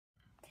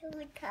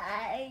too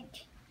tired.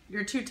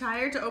 You're too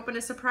tired to open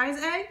a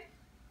surprise egg?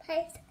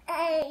 Surprise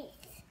egg.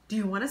 Do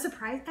you want a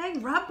surprise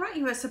egg? Rob brought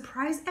you a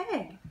surprise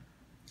egg.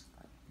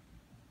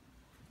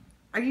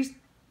 Are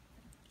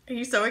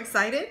you so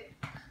excited?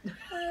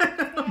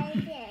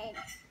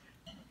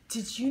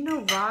 Did you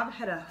know Rob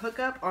had a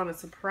hookup on a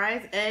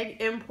surprise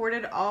egg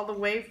imported all the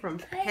way from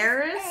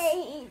Paris?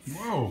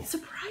 Whoa.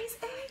 Surprise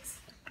eggs?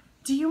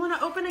 Do you want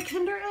to open a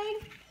Kinder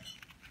egg?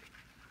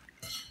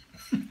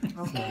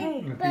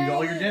 Okay. You have to eat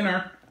all your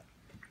dinner.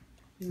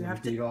 You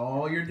have eat to.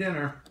 all your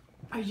dinner.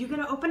 Are you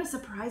going to open a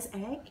surprise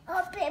egg?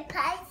 Open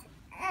surprise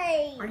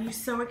egg. Are you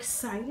so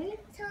excited?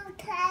 So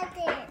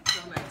tired.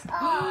 So nice.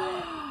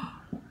 Oh.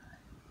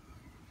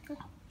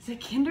 Is it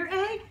Kinder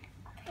egg?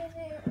 Surprise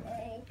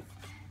egg.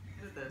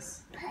 What is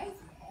this? Surprise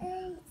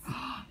egg.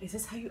 Is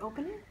this how you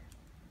open it?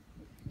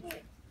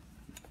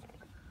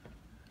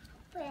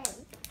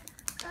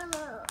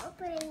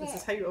 Open Is this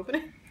it. how you open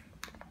it?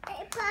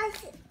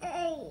 Surprise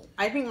egg.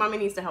 I think Mommy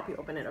needs to help you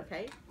open it,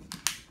 okay?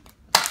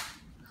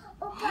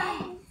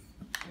 Open.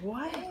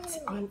 What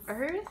on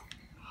earth?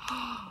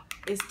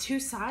 Is two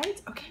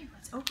sides? Okay,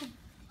 let's open.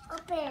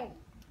 Open.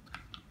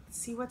 Let's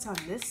see what's on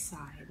this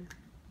side.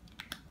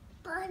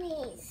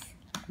 Bunnies.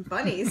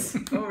 Bunnies?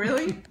 Oh,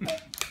 really?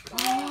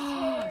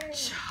 Oh,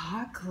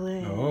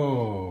 chocolate.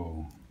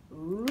 Oh.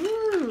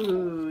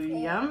 Ooh,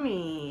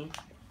 yummy.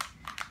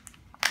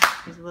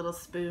 Here's a little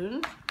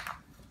spoon.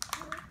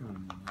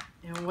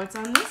 And what's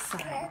on this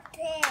side?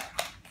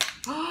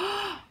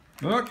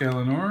 Look,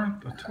 Eleanor,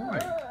 a toy.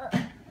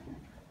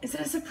 Is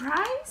it a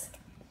surprise?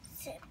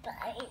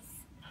 Surprise.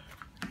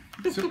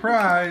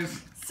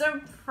 Surprise.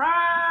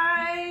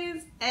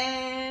 Surprise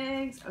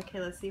eggs. Okay,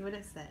 let's see what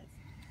it says.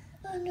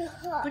 On the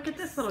hot. Look at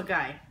this little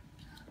guy.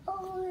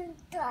 Oh,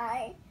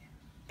 die.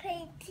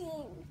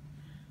 Painting.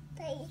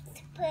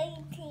 Face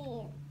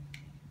painting.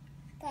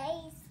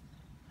 Face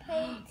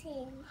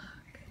painting.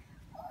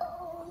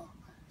 Oh,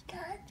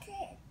 that's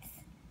it.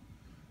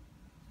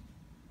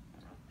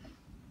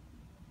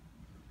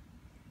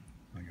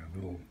 Like a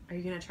little Are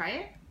you gonna try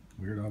it?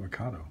 weird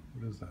avocado.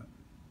 What is that?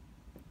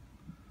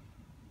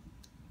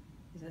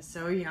 Is it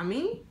so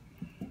yummy?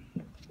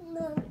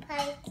 No,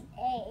 surprise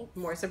egg.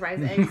 More surprise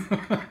eggs?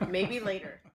 Maybe later.